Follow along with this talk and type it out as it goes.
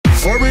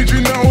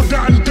Original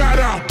Dan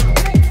Dada.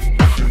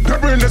 They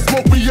bring the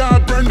smoke, we are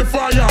burn the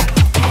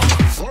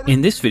fire.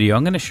 In this video,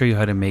 I'm going to show you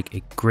how to make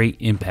a great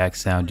impact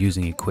sound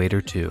using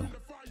Equator2.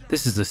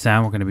 This is the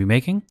sound we're going to be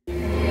making.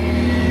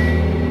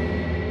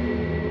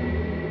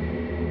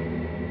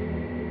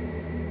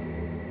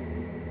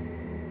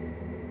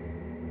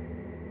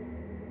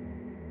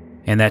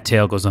 And that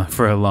tail goes on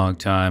for a long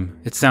time.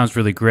 It sounds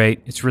really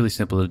great. It's really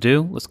simple to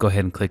do. Let's go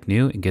ahead and click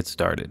New and get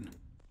started.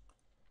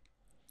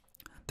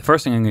 The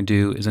first thing I'm going to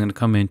do is I'm going to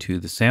come into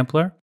the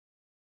sampler.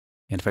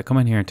 And if I come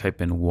in here and type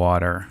in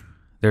water,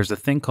 there's a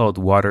thing called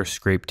water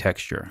scrape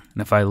texture.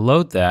 And if I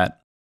load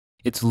that,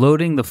 it's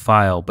loading the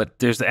file, but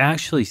there's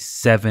actually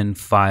 7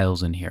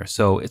 files in here.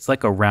 So it's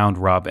like a round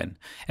robin.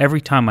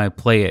 Every time I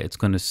play it, it's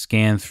going to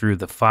scan through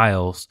the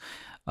files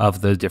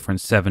of the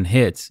different 7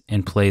 hits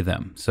and play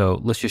them.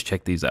 So let's just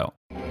check these out.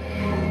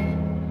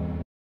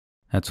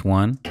 That's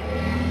 1,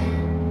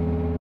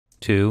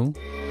 2.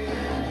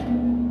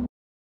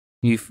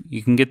 You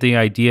can get the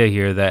idea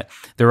here that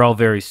they're all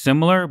very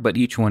similar, but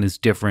each one is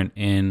different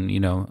in,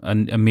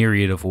 a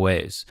myriad of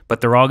ways.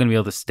 But they're all going to be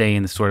able to stay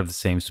in the sort of the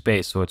same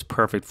space, so it's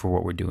perfect for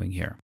what we're doing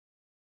here.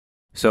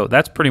 So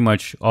that's pretty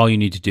much all you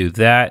need to do.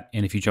 That,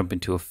 and if you jump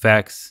into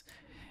effects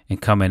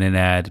and come in and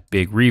add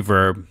big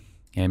reverb,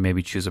 and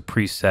maybe choose a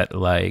preset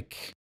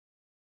like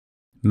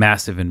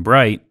massive and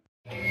bright,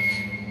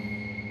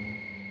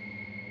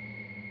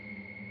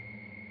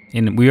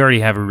 and we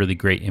already have a really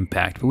great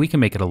impact, but we can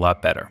make it a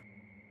lot better.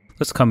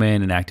 Let's come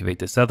in and activate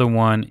this other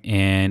one,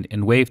 and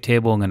in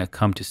wavetable, I'm going to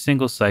come to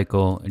single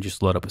cycle and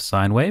just load up a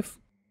sine wave.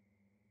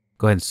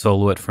 Go ahead and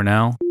solo it for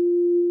now.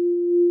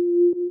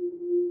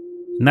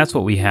 And that's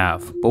what we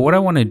have. But what I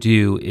want to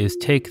do is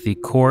take the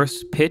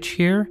coarse pitch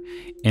here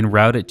and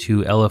route it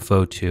to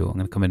LFO2. I'm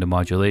going to come into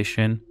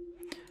modulation,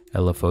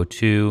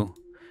 LFO2,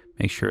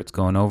 make sure it's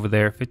going over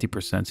there.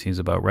 50% seems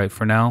about right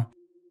for now.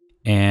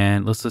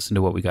 And let's listen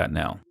to what we got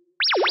now.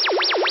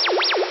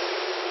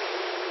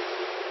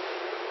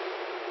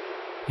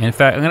 And in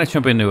fact, I'm going to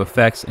jump into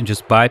effects and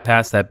just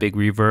bypass that big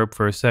reverb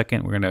for a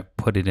second. We're going to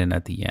put it in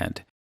at the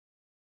end.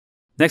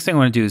 Next thing I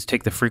want to do is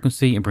take the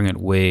frequency and bring it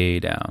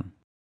way down.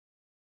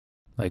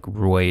 Like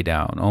way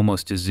down,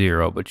 almost to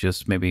 0, but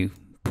just maybe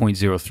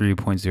 0.03,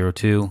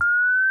 0.02.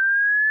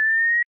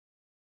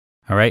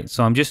 All right,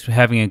 so I'm just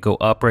having it go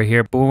up right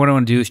here. But what I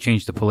want to do is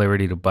change the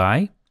polarity to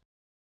bi.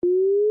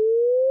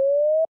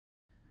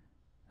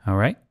 All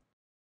right,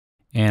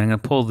 and I'm going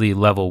to pull the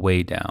level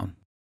way down.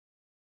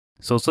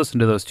 So let's listen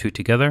to those two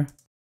together.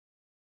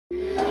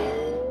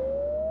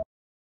 And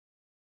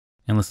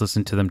let's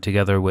listen to them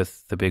together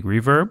with the big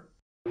reverb.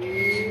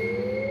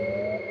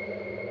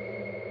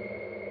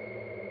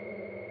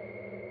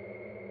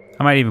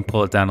 I might even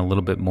pull it down a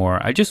little bit more.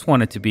 I just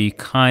want it to be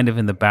kind of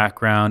in the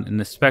background, and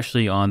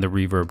especially on the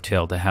reverb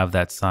tail, to have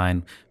that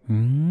sign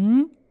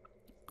ring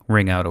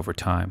out over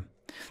time.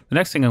 The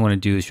next thing I want to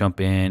do is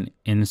jump in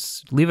and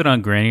leave it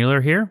on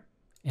granular here.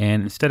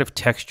 And instead of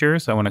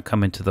textures, I want to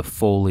come into the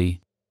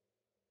Foley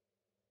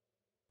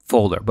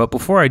folder. But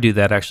before I do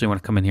that, I actually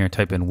want to come in here and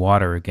type in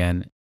water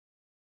again.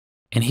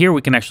 And here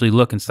we can actually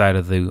look inside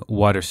of the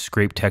water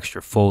scrape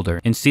texture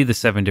folder and see the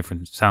 7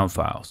 different sound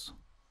files.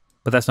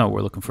 But that's not what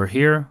we're looking for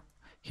here.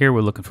 Here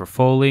we're looking for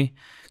Foley.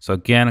 So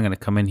again, I'm going to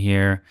come in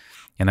here,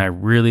 and I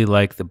really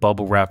like the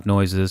bubble wrap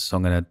noises. So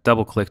I'm going to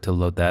double click to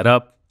load that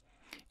up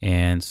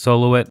and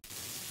solo it.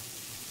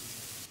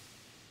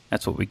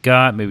 That's what we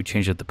got. Maybe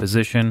change up the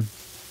position.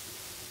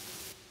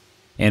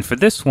 And for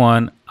this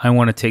one, I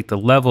want to take the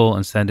level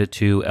and send it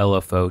to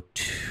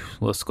LFO2.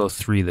 Let's go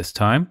 3 this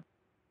time.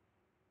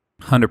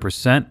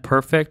 100%,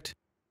 perfect.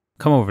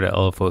 Come over to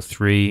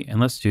LFO3 and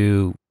let's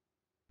do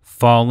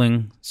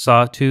falling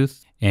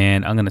sawtooth.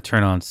 And I'm going to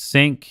turn on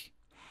sync.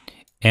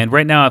 And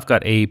right now I've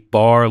got a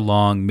bar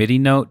long MIDI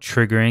note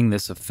triggering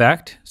this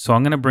effect. So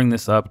I'm going to bring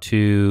this up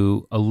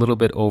to a little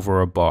bit over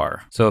a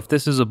bar. So if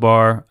this is a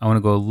bar, I want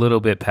to go a little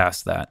bit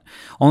past that.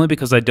 Only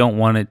because I don't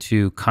want it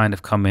to kind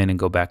of come in and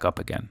go back up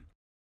again.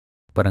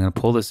 But I'm going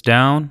to pull this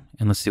down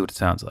and let's see what it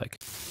sounds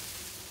like.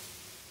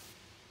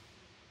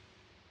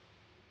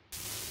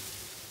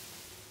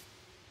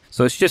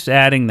 So it's just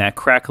adding that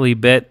crackly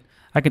bit.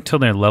 I can turn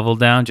their level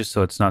down just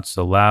so it's not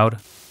so loud.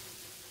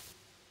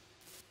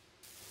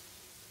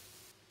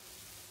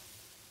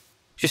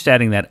 Just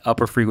adding that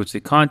upper frequency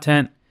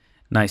content,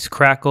 nice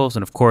crackles,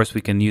 and of course we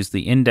can use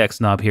the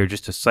index knob here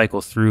just to cycle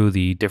through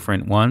the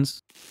different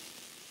ones.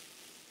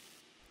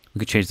 We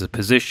can change the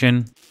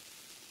position.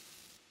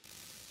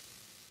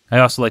 I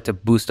also like to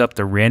boost up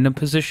the random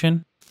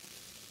position.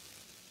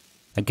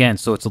 Again,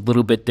 so it's a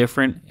little bit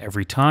different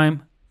every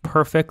time.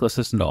 Perfect. Let's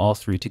listen to all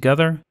 3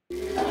 together.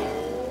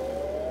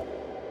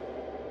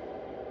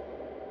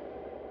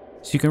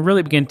 So you can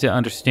really begin to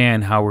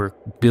understand how we're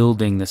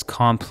building this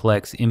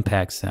complex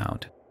impact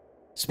sound.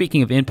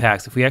 Speaking of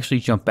impacts, if we actually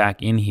jump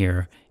back in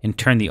here and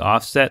turn the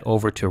offset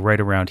over to right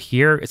around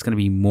here, it's going to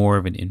be more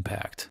of an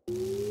impact.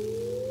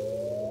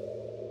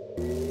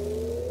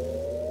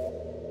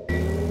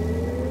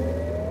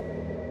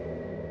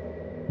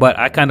 But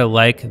I kind of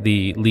like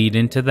the lead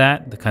into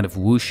that, the kind of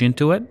whoosh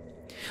into it.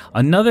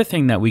 Another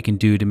thing that we can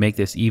do to make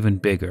this even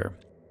bigger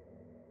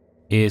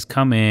is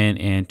come in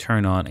and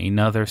turn on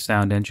another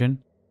sound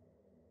engine.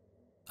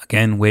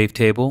 Again,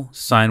 wavetable,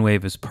 sine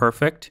wave is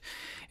perfect.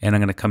 And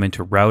I'm going to come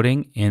into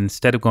routing. And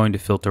instead of going to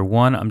filter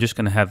 1, I'm just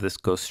going to have this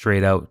go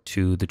straight out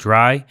to the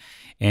dry.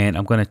 And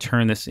I'm going to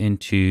turn this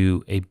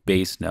into a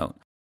bass note.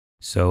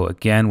 So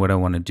again, what I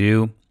want to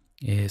do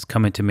is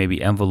come into maybe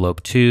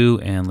envelope 2,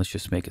 and let's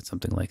just make it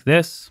something like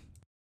this.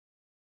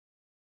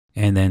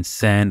 And then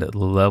send the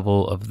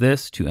level of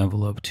this to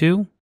envelope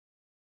 2.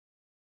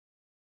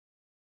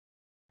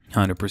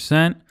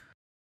 100%.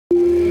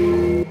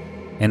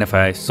 And if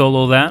I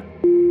solo that,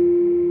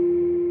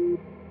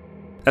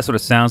 that's what it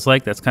sounds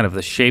like. That's kind of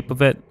the shape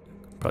of it.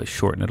 Probably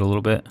shorten it a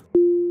little bit.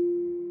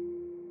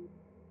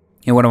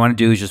 And what I want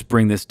to do is just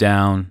bring this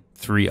down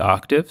 3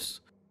 octaves,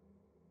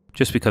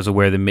 just because of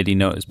where the MIDI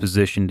note is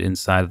positioned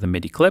inside of the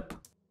MIDI clip.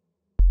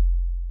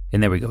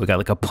 And there we go. We got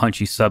like a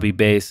punchy subby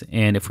bass.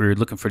 And if we were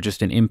looking for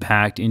just an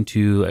impact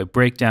into a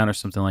breakdown or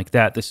something like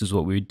that, this is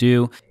what we would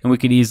do. And we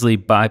could easily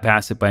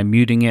bypass it by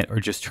muting it, or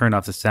just turn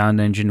off the sound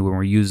engine when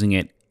we're using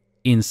it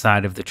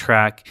inside of the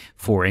track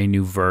for a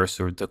new verse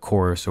or the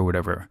chorus or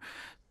whatever.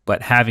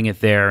 But having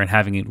it there and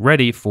having it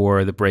ready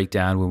for the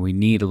breakdown when we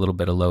need a little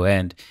bit of low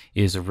end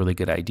is a really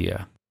good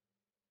idea.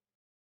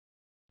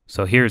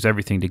 So here's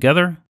everything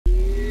together.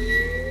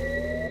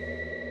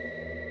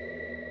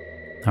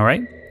 All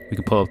right, we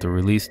can pull up the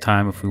release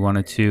time if we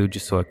wanted to,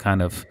 just so it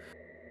kind of,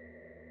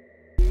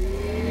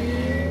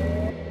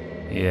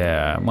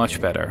 yeah, much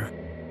better.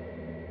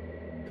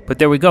 But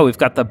there we go, we've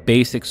got the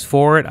basics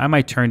for it. I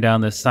might turn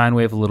down the sine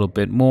wave a little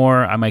bit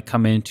more. I might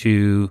come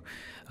into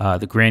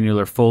the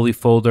granular Foley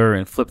folder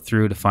and flip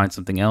through to find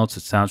something else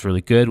that sounds really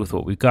good with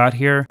what we've got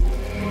here.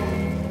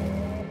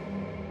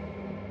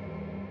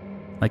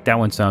 Like that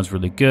one sounds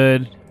really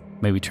good.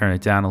 Maybe turn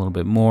it down a little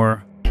bit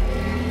more.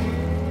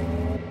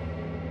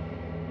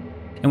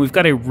 And we've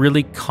got a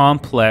really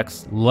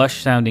complex,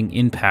 lush sounding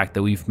impact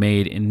that we've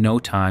made in no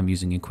time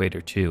using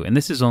Equator2. And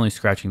this is only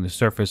scratching the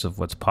surface of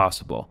what's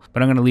possible.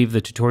 But I'm going to leave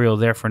the tutorial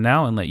there for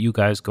now and let you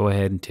guys go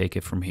ahead and take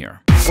it from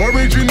here.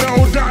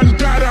 Original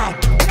dandada.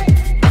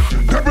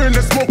 They bring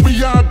the smoke,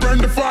 we are